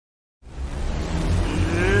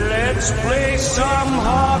Play some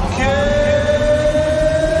hockey.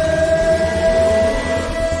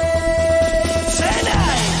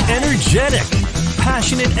 Energetic,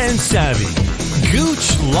 passionate, and savvy.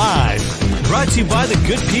 Gooch Live. Brought to you by the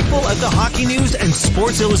good people at the Hockey News and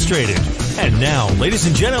Sports Illustrated. And now, ladies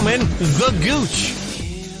and gentlemen, the Gooch.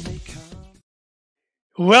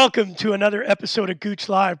 Welcome to another episode of Gooch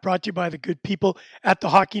Live, brought to you by the good people at the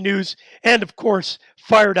Hockey News and, of course,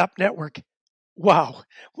 Fired Up Network. Wow,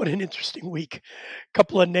 what an interesting week. A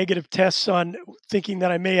couple of negative tests on thinking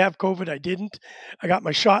that I may have COVID. I didn't. I got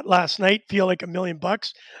my shot last night, feel like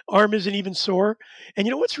 $1,000,000. Arm isn't even sore. And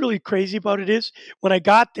you know what's really crazy about it is when I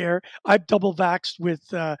got there, I've double vaxxed with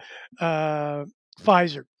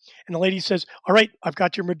Pfizer. And the lady says, all right, I've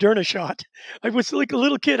got your Moderna shot. I was like a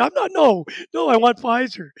little kid. No, I want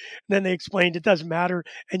Pfizer. And then they explained it doesn't matter.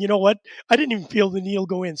 And you know what? I didn't even feel the needle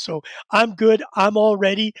go in. So I'm good. I'm all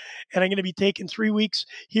ready. And I'm going to be taking 3 weeks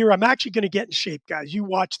here. I'm actually going to get in shape, guys. You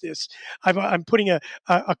watch this. I'm putting a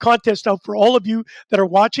contest out for all of you that are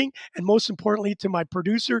watching. And most importantly, to my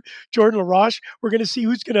producer, Jordan LaRoche, we're going to see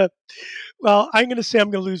who's going to, well, I'm going to say I'm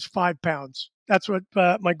going to lose 5 pounds. That's what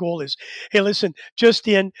my goal is. Hey, listen, just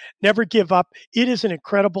in, never give up. It is an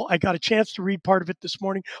incredible. I got a chance to read part of it this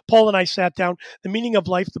morning. Paul and I sat down. The Meaning of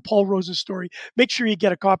Life, the Paul Rosen story. Make sure you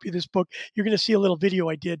get a copy of this book. You're going to see a little video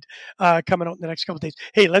I did coming out in the next couple of days.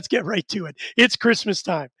 Hey, let's get right to it. It's Christmas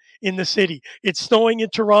time in the city. It's snowing in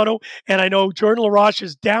Toronto, and I know Jordan LaRoche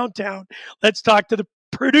is downtown. Let's talk to the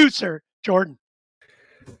producer, Jordan.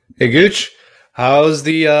 Hey, Gooch. How's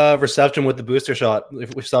the reception with the booster shot?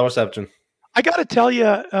 If we saw reception. I got to tell you,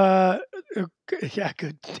 yeah,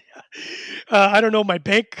 good. I don't know, my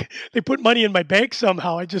bank, they put money in my bank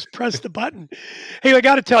somehow. I just pressed the button. Hey, I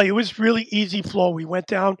got to tell you, it was really easy flow. We went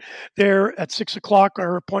down there at 6 o'clock.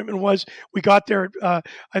 Our appointment was, we got there, I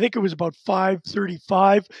think it was about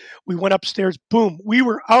 5:35. We went upstairs, boom, we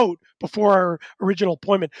were out before our original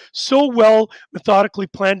appointment. So well methodically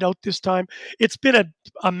planned out this time. It's been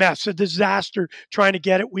a mess, a disaster trying to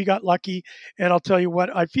get it. We got lucky. And I'll tell you what,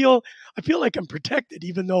 I feel like I'm protected,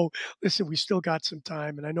 even though, listen, we still got some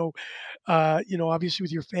time. And I know, obviously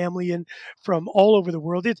with your family and from all over the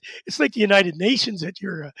world, it's like the United Nations at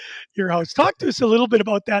your house. Talk to us a little bit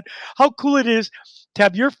about that. How cool it is to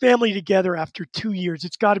have your family together after 2 years.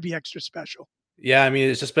 It's got to be extra special. Yeah, I mean,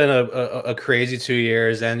 it's just been a crazy 2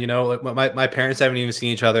 years. And, like my parents haven't even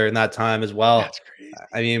seen each other in that time as well. That's crazy.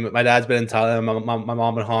 I mean, my dad's been in Thailand, my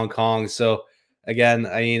mom in Hong Kong. So, again,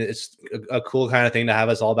 I mean, it's a cool kind of thing to have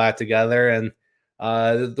us all back together. And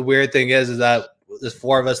the weird thing is that there's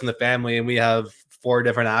 4 of us in the family, and we have 4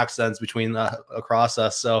 different accents between across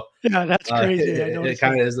us. So yeah, that's crazy. It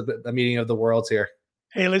kind of is the meeting of the worlds here.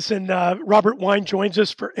 Hey, listen, Robert Wine joins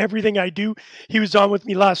us for Everything I Do. He was on with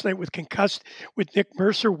me last night with Concussed with Nick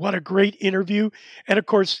Mercer. What a great interview. And, of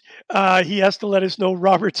course, he has to let us know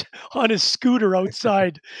Robert's on his scooter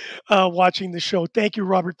outside watching the show. Thank you,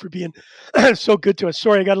 Robert, for being so good to us.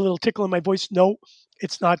 Sorry, I got a little tickle in my voice. No,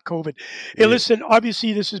 it's not COVID. Hey, listen,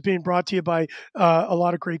 obviously this is being brought to you by a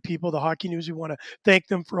lot of great people. The Hockey News, we want to thank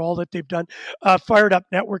them for all that they've done. Fired Up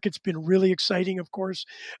Network, it's been really exciting, of course,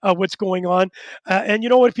 what's going on. And you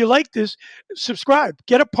know what? If you like this, subscribe.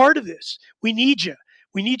 Get a part of this. We need you.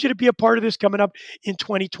 We need you to be a part of this coming up in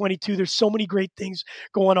 2022. There's so many great things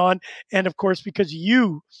going on. And, of course, because of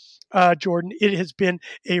you, Jordan, it has been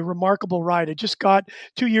a remarkable ride. I just got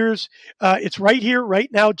 2 years. It's right here, right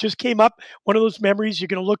now. Just came up. One of those memories. You're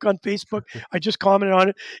going to look on Facebook. I just commented on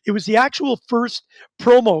it. It was the actual first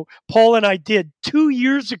promo Paul and I did 2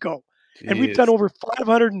 years ago. Jeez. And we've done over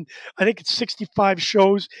 500 and I think it's 65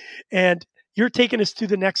 shows. And you're taking us to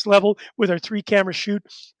the next level with our 3-camera shoot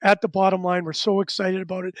at the Bottom Line. We're so excited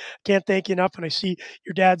about it. Can't thank you enough. And I see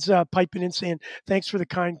your dad's piping in saying, thanks for the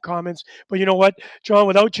kind comments. But you know what, John,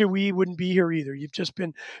 without you, we wouldn't be here either. You've just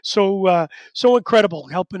been so incredible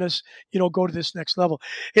helping us, go to this next level.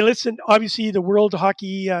 Hey, listen, obviously the World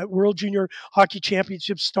Junior Hockey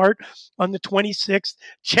Championships start on the 26th.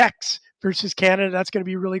 Czechs versus Canada. That's going to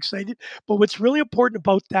be really exciting. But what's really important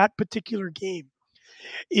about that particular game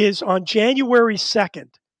is on January 2nd,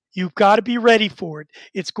 you've got to be ready for it.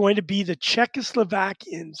 It's going to be the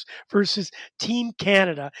Czechoslovakians versus Team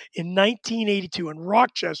Canada in 1982 in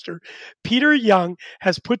Rochester. Peter Young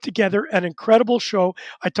has put together an incredible show.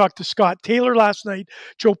 I talked to Scott Taylor last night,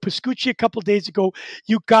 Joe Pascucci a couple days ago.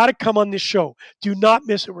 You got to come on this show. Do not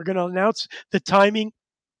miss it. We're going to announce the timing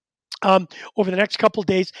over the next couple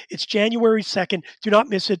days. It's January 2nd. Do not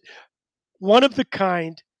miss it. One of the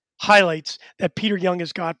kind highlights that Peter Young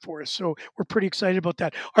has got for us. So we're pretty excited about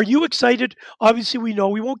that. Are you excited? Obviously, we know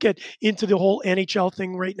we won't get into the whole NHL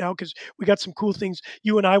thing right now because we got some cool things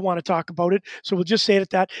you and I want to talk about it. So we'll just say it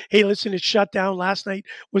at that. Hey, listen, it's shut down. Last night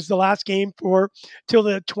was the last game for till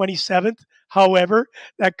the 27th. However,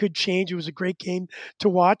 that could change. It was a great game to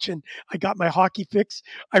watch, and I got my hockey fix.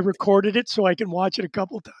 I recorded it so I can watch it a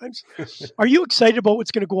couple times. Are you excited about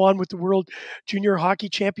what's going to go on with the World Junior Hockey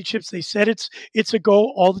Championships? They said it's a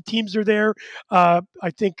go. All the teams are there. I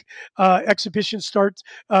think exhibition starts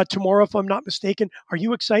tomorrow, if I'm not mistaken. Are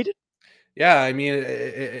you excited? Yeah, I mean,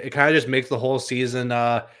 it kind of just makes the whole season,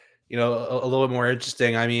 a little bit more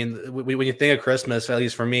interesting. I mean, when you think of Christmas, at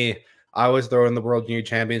least for me, I always throw in the World Junior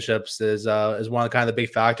Championships is one of the kind of the big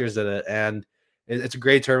factors in it, and it's a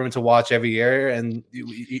great tournament to watch every year. And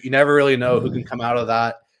you never really know who can come out of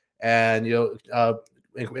that, and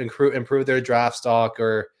improve their draft stock,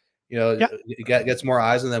 or gets more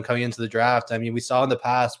eyes on them coming into the draft. I mean, we saw in the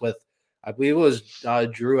past with, I believe it was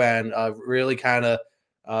Drouin, really kind of.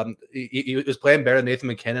 He was playing better than Nathan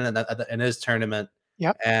MacKinnon in his tournament.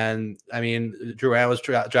 Yep. And I mean, Drouin was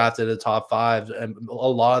drafted in the top 5, and a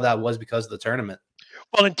lot of that was because of the tournament.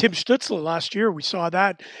 Well, and Tim Stützle last year, we saw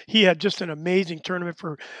that he had just an amazing tournament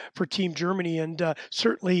for Team Germany, and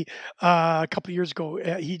certainly a couple of years ago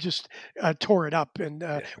he just tore it up, and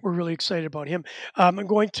we're really excited about him. I'm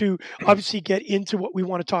going to obviously get into what we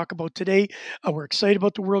want to talk about today. We're excited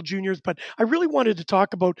about the World Juniors, but I really wanted to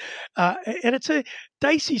talk about, and it's a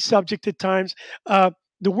dicey subject at times.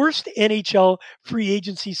 The worst NHL free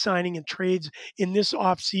agency signing and trades in this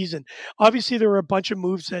offseason. Obviously, there were a bunch of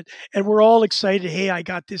moves and we're all excited. Hey, I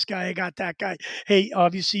got this guy, I got that guy. Hey,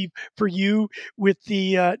 obviously, for you with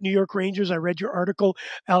the New York Rangers, I read your article,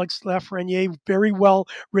 Alex Lafreniere, very well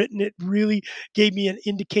written. It really gave me an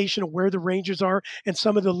indication of where the Rangers are and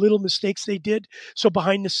some of the little mistakes they did. So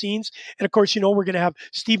behind the scenes. And of course, we're going to have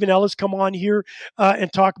Stephen Ellis come on here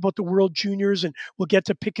and talk about the World Juniors, and we'll get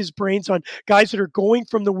to pick his brains on guys that are going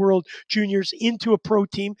from the World Juniors into a pro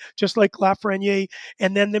team, just like Lafreniere,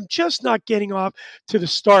 and then them just not getting off to the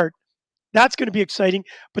start. That's going to be exciting.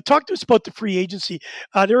 But talk to us about the free agency.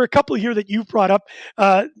 There are a couple here that you've brought up.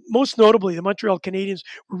 Most notably, the Montreal Canadiens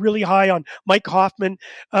were really high on Mike Hoffman,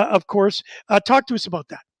 of course. Talk to us about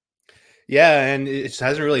that. Yeah, and it just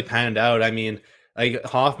hasn't really panned out. I mean, like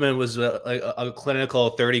Hoffman was a clinical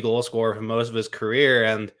 30 goal scorer for most of his career,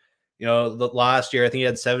 and the last year I think he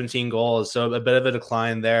had 17 goals, so a bit of a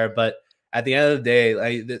decline there. But at the end of the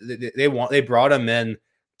day, they brought him in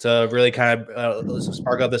to really kind of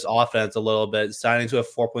spark up this offense a little bit, signing to a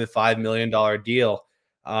 $4.5 million deal.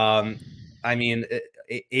 I mean,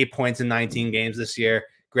 8 points in 19 games this year.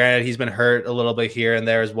 Granted, he's been hurt a little bit here and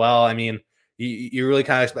there as well. I mean, you really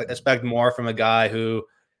kind of expect more from a guy who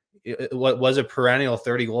was a perennial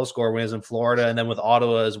 30 goal scorer when he was in Florida, and then with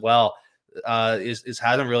Ottawa as well.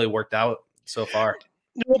 Hasn't really worked out so far.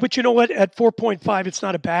 No, but you know what? At 4.5, it's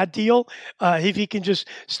not a bad deal. If he can just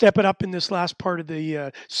step it up in this last part of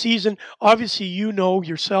the season. Obviously,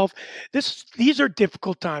 yourself, these are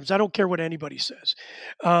difficult times. I don't care what anybody says.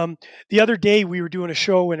 The other day, we were doing a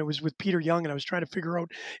show, and it was with Peter Young, and I was trying to figure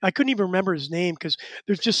out, I couldn't even remember his name because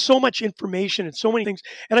there's just so much information and so many things,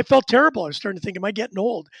 and I felt terrible. I was starting to think, am I getting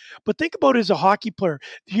old? But think about it as a hockey player.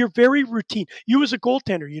 You're very routine. You as a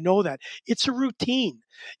goaltender, you know that. It's a routine.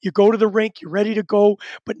 You go to the rink, you're ready to go.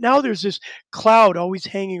 But now there's this cloud always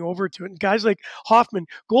hanging over to it. And guys like Hoffman,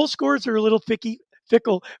 goal scorers are a little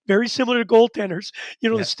fickle, very similar to goaltenders.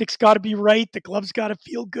 The stick's got to be right. The glove's got to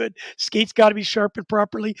feel good. Skates got to be sharpened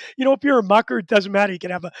properly. If you're a mucker, it doesn't matter. You can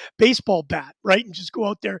have a baseball bat, right? And just go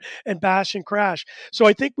out there and bash and crash. So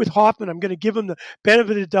I think with Hoffman, I'm going to give him the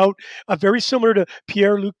benefit of the doubt. Very similar to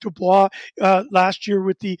Pierre-Luc Dubois last year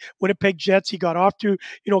with the Winnipeg Jets. He got off to,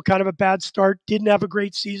 kind of a bad start. Didn't have a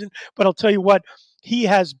great season. But I'll tell you what, he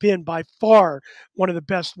has been by far one of the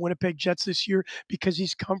best Winnipeg Jets this year because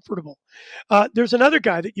he's comfortable. There's another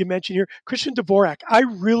guy that you mentioned here, Christian Dvorak. I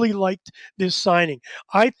really liked this signing.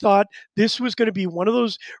 I thought this was going to be one of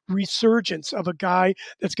those resurgence of a guy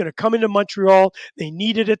that's going to come into Montreal. They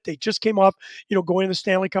needed it. They just came off, going to the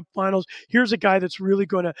Stanley Cup Finals. Here's a guy that's really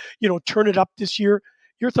going to, turn it up this year.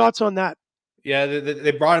 Your thoughts on that? Yeah,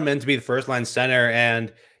 they brought him in to be the first line center,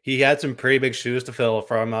 and he had some pretty big shoes to fill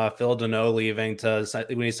from Phil Deneau leaving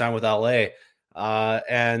when he signed with LA.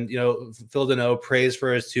 And Phil Deneau praised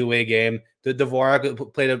for his two-way game.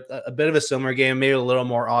 Dvorak played a bit of a similar game, maybe a little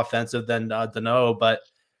more offensive than Deneau, but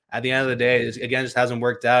at the end of the day, again, just hasn't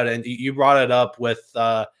worked out. And you brought it up with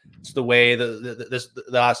the way the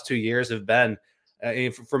last 2 years have been.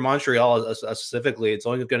 For Montreal specifically, it's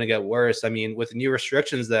only going to get worse. I mean, with new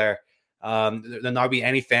restrictions there, There'll not be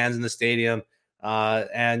any fans in the stadium.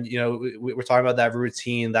 And, we're talking about that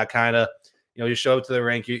routine, that kind of, you show up to the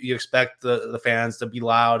rink, you expect the fans to be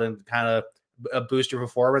loud and kind of boost your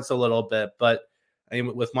performance a little bit. But I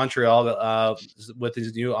mean, with Montreal, with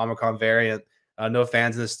this new Omicron variant, no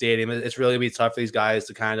fans in the stadium, it's really going to be tough for these guys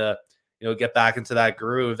to kind of, get back into that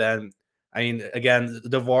groove. And I mean, again,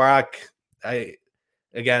 Dvorak,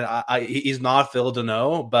 he's not Phil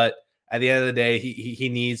Deneau, but at the end of the day, he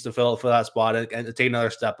needs to fill that spot and take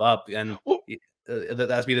another step up. And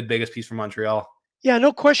that's be the biggest piece for Montreal. Yeah,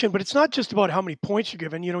 no question. But it's not just about how many points you're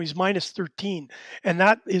given. He's minus 13, and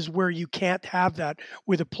that is where you can't have that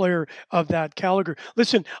with a player of that caliber.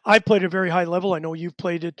 Listen, I played at a very high level. I know you've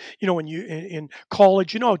played it. When you in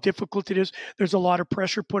college, you know how difficult it is. There's a lot of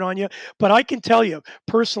pressure put on you. But I can tell you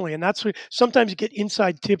personally, and that's what sometimes you get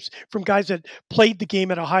inside tips from guys that played the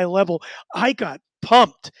game at a high level. I got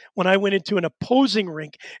pumped when I went into an opposing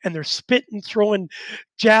rink and they're spitting, throwing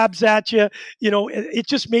jabs at you. It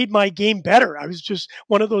just made my game better. I was just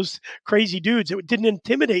one of those crazy dudes. It didn't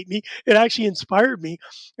intimidate me. It actually inspired me.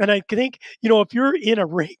 And I think, if you're in a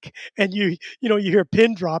rink and you hear a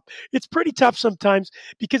pin drop, it's pretty tough sometimes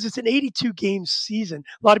because it's an 82 game season.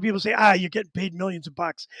 A lot of people say, you're getting paid millions of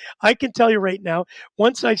bucks. I can tell you right now,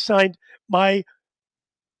 once I signed my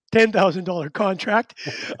 $10,000 contract.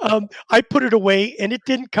 I put it away, and it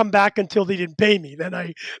didn't come back until they didn't pay me. Then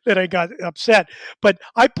I got upset. But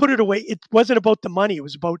I put it away. It wasn't about the money. It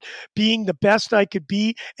was about being the best I could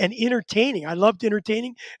be and entertaining. I loved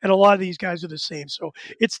entertaining, and a lot of these guys are the same. So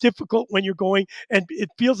it's difficult when you're going, and it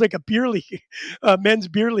feels like a beer league, men's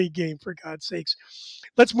beer league game, for God's sakes.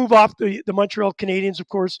 Let's move off the Montreal Canadiens. Of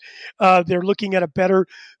course, they're looking at a better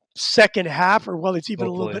second half, or it's even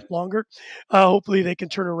a little bit longer. Hopefully they can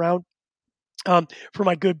turn around. For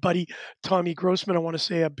my good buddy Tommy Grossman, I want to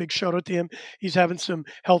say a big shout out to him. He's having some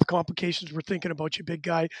health complications. We're thinking about you, big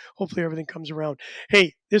guy. Hopefully everything comes around.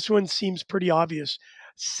 Hey, this one seems pretty obvious.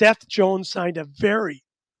 Seth Jones signed a very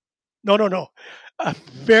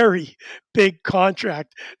big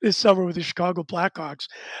contract this summer with the Chicago Blackhawks.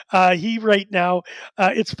 He right now,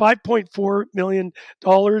 it's $5.4 million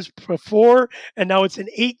before, and now it's an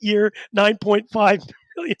 8-year, $9.5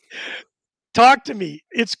 million. Talk to me.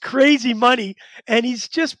 It's crazy money, and he's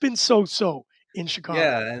just been so in Chicago.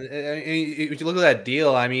 Yeah, and if you look at that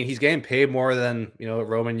deal, I mean, he's getting paid more than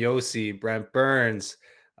Roman Josi, Brent Burns,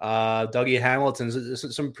 Dougie Hamilton,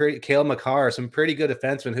 some pretty Cale Makar, some pretty good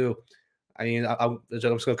defensemen who, I mean, I'm just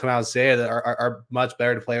going to come out and say that are much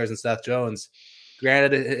better players than Seth Jones.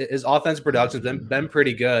 Granted, his offensive production has been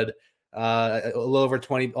pretty good, a little over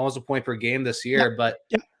 20, almost a point per game this year. But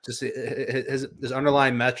just his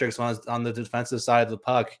underlying metrics on the defensive side of the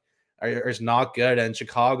puck are not good. And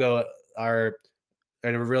Chicago are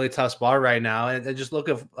in a really tough spot right now. And just look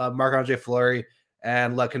at Marc-Andre Fleury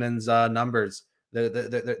and Lekkonen's numbers.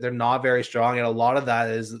 They're not very strong, and a lot of that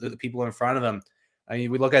is the people in front of him. I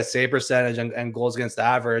mean, we look at save percentage and goals against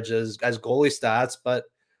average as goalie stats, but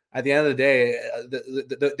at the end of the day,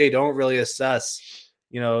 they don't really assess,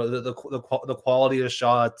 the quality of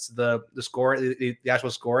shots, the score, the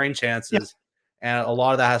actual scoring chances, and a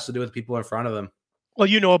lot of that has to do with the people in front of him. Well,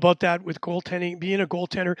 you know about that with goaltending, being a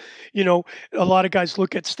goaltender, a lot of guys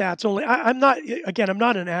look at stats only. I'm not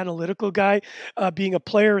an analytical guy, being a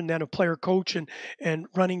player and then a player coach and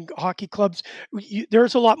running hockey clubs.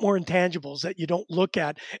 There's a lot more intangibles that you don't look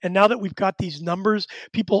at. And now that we've got these numbers,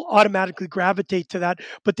 people automatically gravitate to that,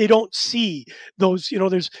 but they don't see those,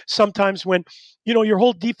 there's sometimes when, your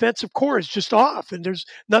whole defensive core is just off and there's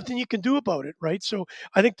nothing you can do about it, right? So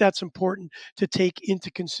I think that's important to take into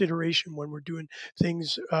consideration when we're doing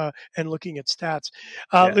things and looking at stats.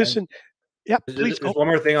 Listen, please go. There's one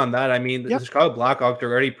more thing on that. I mean, the Chicago Blackhawks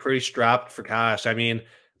are already pretty strapped for cash. I mean,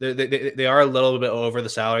 they are a little bit over the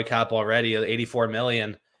salary cap already, $84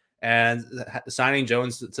 million. And signing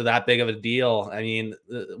Jones to that big of a deal, I mean,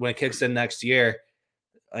 when it kicks in next year,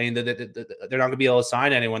 I mean, they're not going to be able to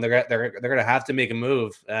sign anyone. They're going to have to make a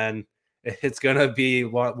move, and it's going to be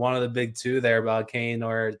one of the big two there, about Kane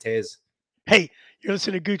or Taze. Hey, you're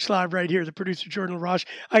listening to Gooch Live right here. The producer, Jordan LaRoche.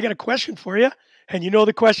 I got a question for you, and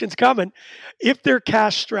the question's coming. If they're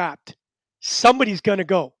cash strapped, somebody's going to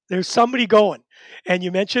go. There's somebody going. And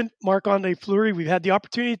you mentioned Marc-Andre Fleury. We've had the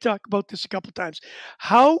opportunity to talk about this a couple of times.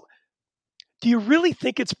 How Do you really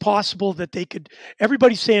think it's possible that they could?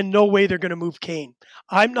 Everybody's saying no way they're going to move Kane.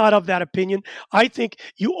 I'm not of that opinion. I think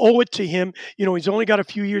you owe it to him. He's only got a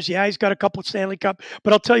few years. Yeah, he's got a couple of Stanley Cup,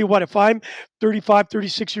 but I'll tell you what, if I'm 35,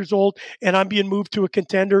 36 years old and I'm being moved to a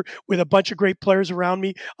contender with a bunch of great players around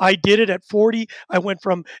me, I did it at 40. I went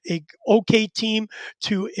from a okay team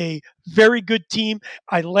to a very good team.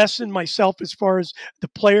 I lessened myself as far as the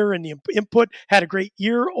player and the input, had a great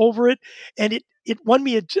year over it, and it won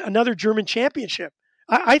me another German championship.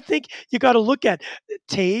 I think you got to look at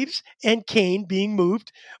Taves and Kane being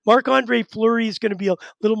moved. Marc-Andre Fleury is going to be a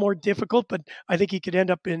little more difficult, but I think he could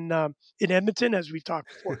end up in Edmonton, as we've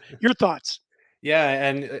talked before. Your thoughts? Yeah,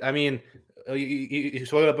 and I mean, you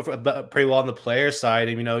spoke about pretty well on the player side.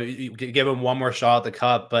 And, you give him one more shot at the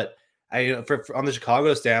cup, but for on the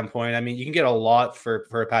Chicago standpoint, I mean, you can get a lot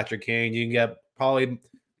for Patrick Kane. You can get probably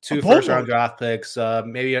 2 first-round draft picks,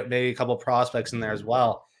 maybe a couple of prospects in there as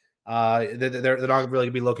well. They're not really going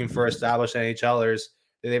to be looking for established NHLers.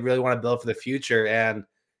 They really want to build for the future, and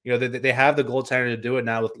they have the goaltender to do it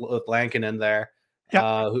now with Lankin in there,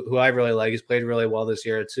 who I really like. He's played really well this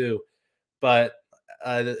year too. But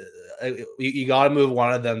you got to move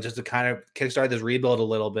one of them just to kind of kickstart this rebuild a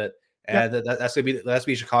little bit, and that's going to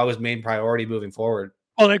be Chicago's main priority moving forward.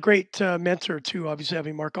 Well, and a great mentor, too, obviously,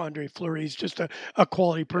 having Marc-Andre Fleury. He's just a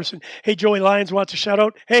quality person. Hey, Joey Lyons wants a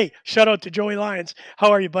shout-out. Hey, shout-out to Joey Lyons.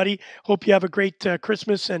 How are you, buddy? Hope you have a great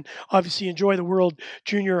Christmas, and obviously enjoy the World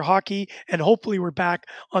Junior Hockey, and hopefully we're back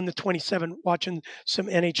on the 27th watching some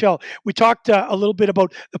NHL. We talked a little bit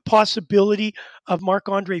about the possibility of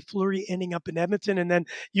Marc-Andre Fleury ending up in Edmonton, and then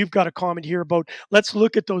you've got a comment here about let's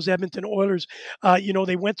look at those Edmonton Oilers.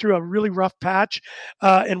 They went through a really rough patch,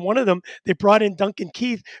 and one of them, they brought in Duncan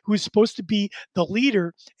Keith, who's supposed to be the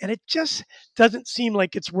leader, and it just doesn't seem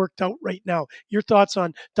like it's worked out right now. Your thoughts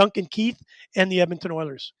on Duncan Keith and the Edmonton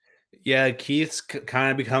Oilers? Yeah, Keith's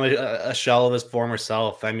kind of become a shell of his former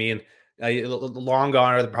self. I mean, long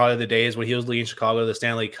gone are probably the days when he was leading Chicago to the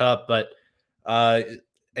Stanley Cup, but I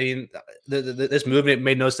mean, this movement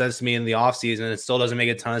made no sense to me in the offseason, and it still doesn't make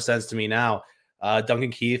a ton of sense to me now.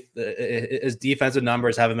 Duncan Keith, his defensive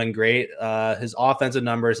numbers haven't been great. His offensive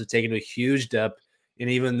numbers have taken a huge dip. And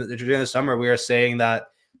even during the summer, we were saying that,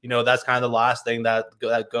 that's kind of the last thing that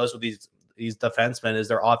goes with these defensemen is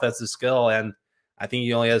their offensive skill. And I think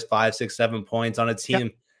he only has 5, 6, 7 points on a team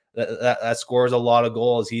that scores a lot of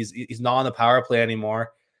goals. He's not on the power play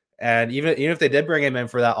anymore. And even if they did bring him in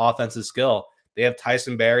for that offensive skill, they have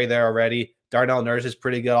Tyson Barrie there already. Darnell Nurse is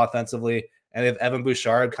pretty good offensively. And they have Evan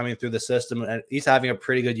Bouchard coming through the system, and he's having a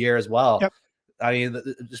pretty good year as well. Yep. I mean,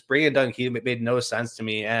 just bringing Duncan Keith made no sense to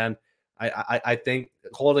me. And I think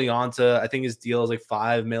holding on to, I think his deal is like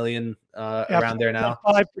 $5 million around there now.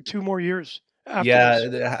 5 for 2 more years.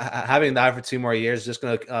 Having that for 2 more years is just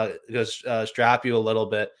going to strap you a little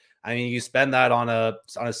bit. I mean, you spend that on a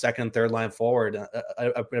second and third line forward,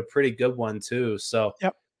 a pretty good one too. So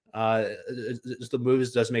the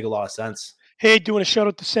moves does make a lot of sense. Hey, doing a shout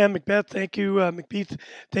out to Sam Macbeth. Thank you, McBeath.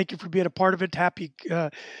 Thank you for being a part of it. Happy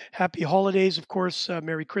holidays, of course.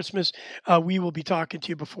 Merry Christmas. We will be talking to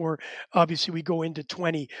you before, obviously, we go into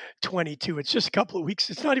 2022. It's just a couple of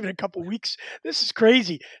weeks. It's not even a couple of weeks. This is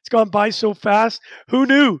crazy. It's gone by so fast. Who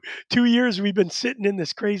knew? 2 years we've been sitting in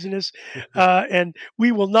this craziness, and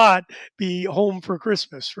we will not be home for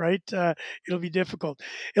Christmas, right? It'll be difficult.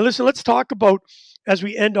 And listen, let's talk about, as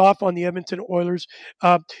we end off on the Edmonton Oilers,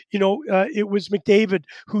 it was McDavid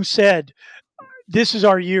who said, this is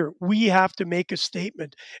our year. We have to make a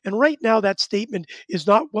statement. And right now, that statement is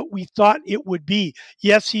not what we thought it would be.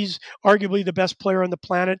 Yes, he's arguably the best player on the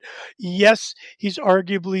planet. Yes, he's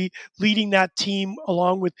arguably leading that team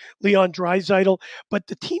along with Leon Draisaitl. But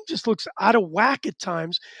the team just looks out of whack at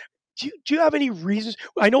times. Do you have any reasons?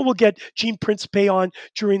 I know we'll get Gene Principe on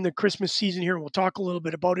during the Christmas season here, and we'll talk a little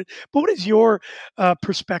bit about it. But what is your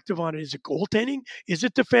perspective on it? Is it goaltending? Is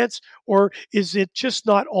it defense? Or is it just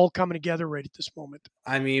not all coming together right at this moment?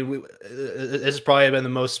 I mean, this has probably been the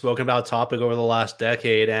most spoken about topic over the last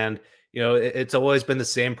decade. And, it's always been the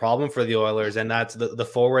same problem for the Oilers, and that's the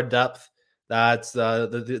forward depth. That's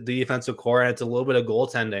the defensive core, and it's a little bit of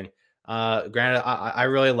goaltending. Granted, I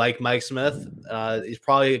really like Mike Smith. He's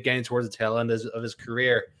probably getting towards the tail end of his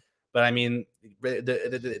career, but I mean,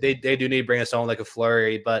 they do need to bring us someone like a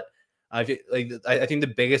Fleury. But I think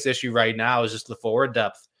the biggest issue right now is just the forward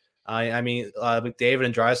depth. I mean, McDavid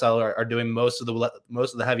and Draisaitl are doing most of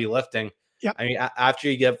the heavy lifting. Yeah. I mean, after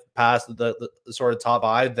you get past the sort of top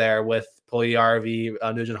 5 there with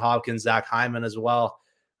Puljujarvi, Nugent Hopkins, Zach Hyman as well.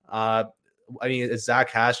 I mean, it's Zach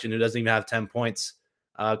Kassian who doesn't even have 10 points.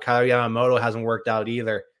 Kailer Yamamoto hasn't worked out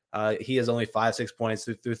either. He has only 5-6 points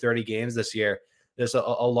through 30 games this year. There's a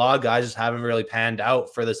lot of guys just haven't really panned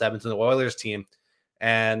out for this Edmonton Oilers team.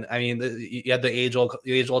 And I mean, you had the age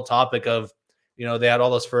old topic of, they had all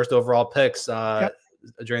those first overall picks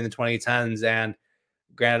during the 2010s, and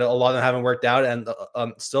granted, a lot of them haven't worked out, and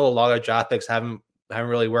still a lot of draft picks haven't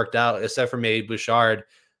really worked out, except for maybe Bouchard,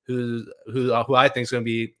 who I think is going to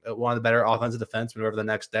be one of the better offensive defensemen over the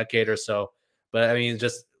next decade or so. But I mean,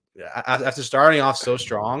 just after starting off so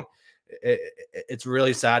strong, it's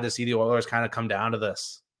really sad to see the Oilers kind of come down to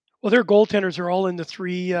this. Well, their goaltenders are all in the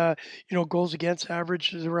three, goals against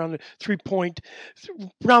average is around the 3 point.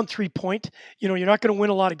 You're not going to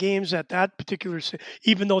win a lot of games at that particular,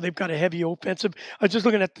 even though they've got a heavy offensive. I was just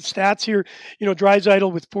looking at the stats here.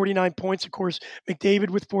 Draisaitl with 49 points, of course,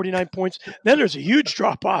 McDavid with 49 points. Then there's a huge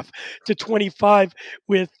drop off to 25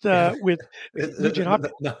 with Nugent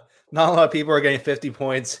Hopkins. Not a lot of people are getting 50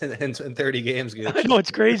 points in 30 games. Good. I know, it's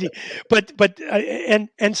crazy, but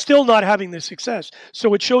and still not having the success.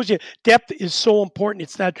 So it shows you depth is so important.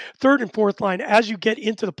 It's that third and fourth line as you get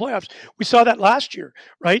into the playoffs. We saw that last year,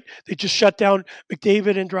 right? They just shut down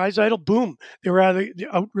McDavid and Draisaitl. Boom, they were out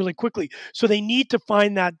really quickly. So they need to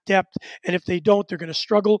find that depth, and if they don't, they're going to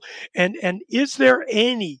struggle. And is there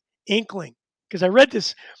any inkling? Because I read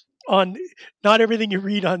this on, not everything you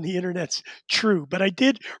read on the internet's true, but I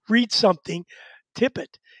did read something.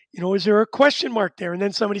 Tippett, is there a question mark there? And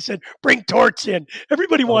then somebody said, bring Torts in.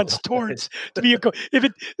 Everybody wants Torts to be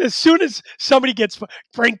as soon as somebody gets,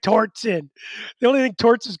 bring Torts in. The only thing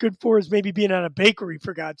Torts is good for is maybe being at a bakery,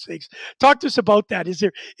 for God's sakes. Talk to us about that. Is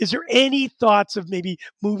there any thoughts of maybe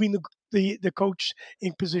moving the coach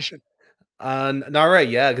in position? Not right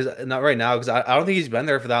yet, because not right now, because I don't think he's been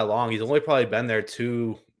there for that long. He's only probably been there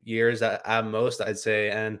 2 years at most, I'd say.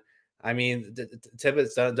 And I mean,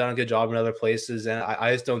 Tippett's done a good job in other places, and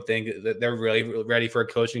I just don't think that they're really ready for a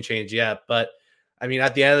coaching change yet. But I mean,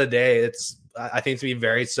 at the end of the day, I think to be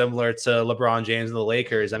very similar to LeBron James and the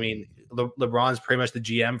Lakers. I mean, LeBron's pretty much the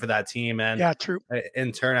GM for that team, and yeah, true.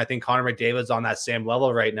 In turn, I think Connor McDavid's on that same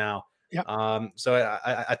level right now. Yeah. So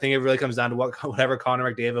I think it really comes down to whatever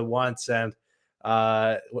Connor McDavid wants, and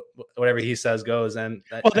whatever he says goes. And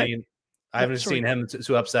I haven't seen him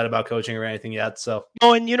too upset about coaching or anything yet. So,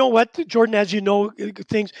 and you know what, Jordan, as you know,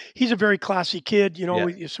 he's a very classy kid,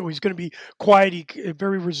 so he's going to be quiet,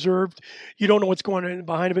 very reserved. You don't know what's going on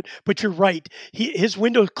behind of it, but you're right. His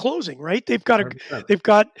window is closing, right? They've got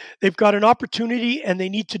an opportunity, and they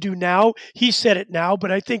need to do now. He said it now,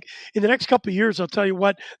 but I think in the next couple of years, I'll tell you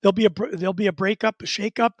what, there'll be a breakup, a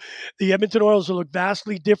shakeup. The Edmonton Oilers will look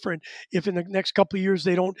vastly different if in the next couple of years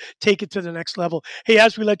they don't take it to the next level. Hey,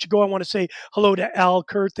 as we let you go, I want to say hello to Al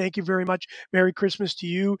Kurt. Thank you very much. Merry Christmas to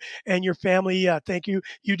you and your family. Thank you.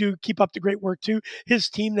 You do keep up the great work too. His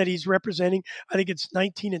team that he's representing, I think it's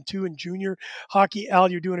 19-2 in junior hockey.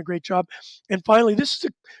 Al, you're doing a great job. And finally, this is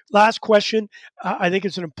the last question. I think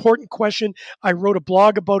it's an important question. I wrote a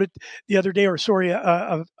blog about it the other day, a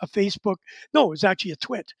Facebook. No, it was actually a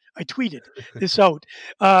tweet. I tweeted this out.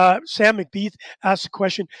 Sam McBeath asked the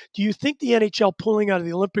question, do you think the NHL pulling out of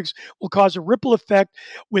the Olympics will cause a ripple effect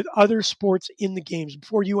with other sports in the games?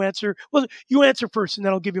 Before you answer, well, you answer first, and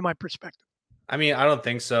then I'll give you my perspective. I mean, I don't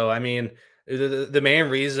think so. I mean, the main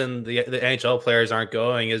reason the NHL players aren't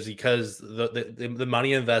going is because the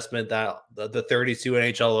money investment that the 32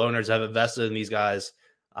 NHL owners have invested in these guys.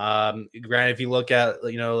 Granted, if you look at,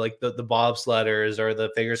 like the bobsledders or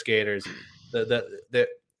the figure skaters,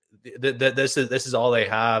 this is all they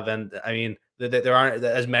have. And I mean, there aren't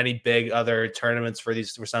as many big other tournaments for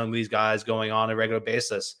some of these guys going on a regular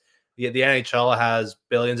basis. The NHL has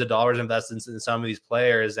billions of dollars invested in some of these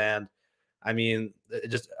players, and I mean,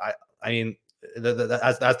 that's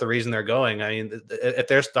the reason they're going. I mean, if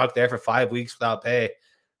they're stuck there for 5 weeks without pay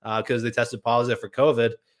because they tested positive for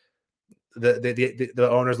COVID, the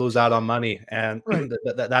owners lose out on money, and right.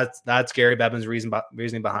 that's Gary Bettman's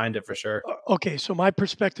reasoning behind it for sure. Okay, so my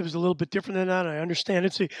perspective is a little bit different than that. I understand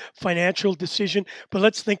it's a financial decision, but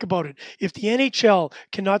let's think about it. If the NHL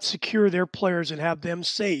cannot secure their players and have them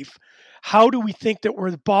safe, how do we think that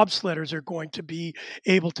the bobsledders are going to be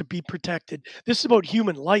able to be protected? This is about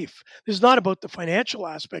human life. This is not about the financial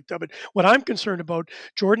aspect of it. What I'm concerned about,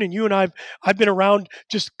 Jordan, and you and I've been around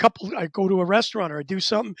I go to a restaurant or I do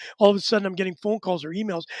something, all of a sudden I'm getting phone calls or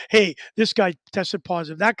emails. Hey, this guy tested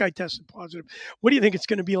positive. That guy tested positive. What do you think it's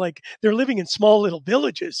going to be like? They're living in small little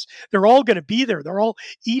villages. They're all going to be there. They're all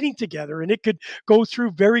eating together, and it could go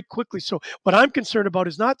through very quickly. So what I'm concerned about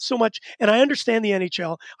is not so much, and I understand the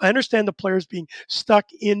NHL. I understand the the players being stuck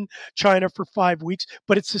in China for 5 weeks.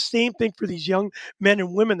 But it's the same thing for these young men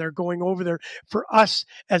and women that are going over there. For us,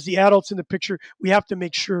 as the adults in the picture, we have to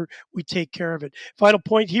make sure we take care of it. Final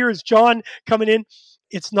point here is John coming in.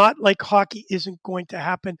 It's not like hockey isn't going to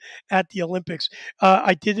happen at the Olympics.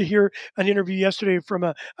 I did hear an interview yesterday from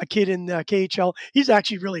a kid in KHL. He's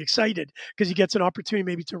actually really excited because he gets an opportunity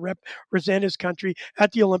maybe to represent his country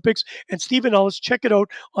at the Olympics. And Stephen Ellis, check it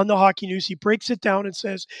out on the Hockey News. He breaks it down and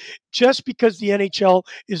says, just because the NHL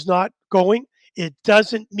is not going, it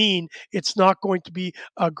doesn't mean it's not going to be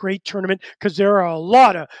a great tournament, because there are a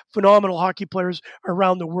lot of phenomenal hockey players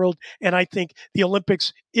around the world. And I think the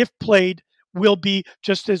Olympics, if played, will be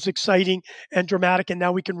just as exciting and dramatic. And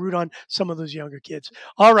now we can root on some of those younger kids.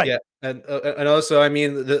 All right. Yeah. And also, I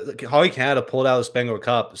mean, the Hockey Canada pulled out of the Spengler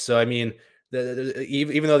Cup. So, I mean,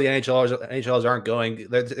 even though the NHLers aren't going,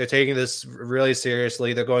 they're taking this really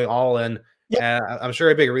seriously. They're going all in. Yeah. And I'm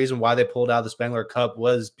sure a big reason why they pulled out the Spengler Cup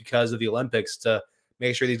was because of the Olympics, to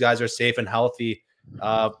make sure these guys are safe and healthy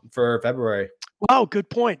for February. Wow, good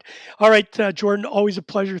point. All right, Jordan, always a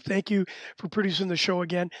pleasure. Thank you for producing the show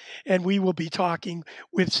again. And we will be talking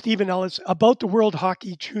with Stephen Ellis about the World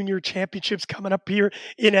Hockey Junior Championships coming up here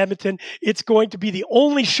in Edmonton. It's going to be the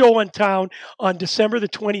only show in town on December the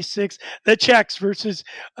 26th. The Czechs versus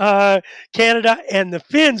Canada, and the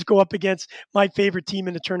Finns go up against my favorite team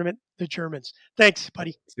in the tournament, the Germans. Thanks,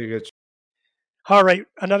 buddy. See you good. All right,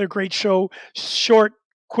 another great show. Short,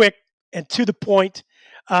 quick, and to the point.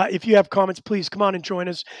 If you have comments, please come on and join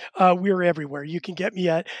us. We're everywhere. You can get me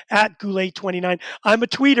at Goulet29. I'm a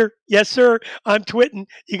tweeter. Yes, sir. I'm twitting.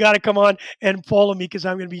 You got to come on and follow me, because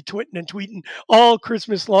I'm going to be twitting and tweeting all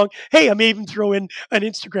Christmas long. Hey, I may even throw in an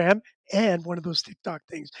Instagram and one of those TikTok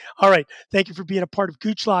things. All right. Thank you for being a part of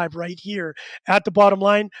Gooch Live right here at the Bottom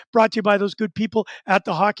Line, brought to you by those good people at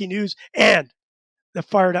the Hockey News and the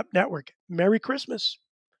Fired Up Network. Merry Christmas.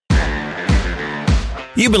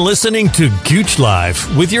 You've been listening to Gooch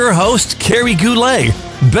Live with your host, Kerry Goulet,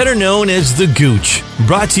 better known as The Gooch,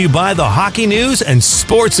 brought to you by the Hockey News and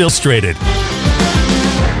Sports Illustrated.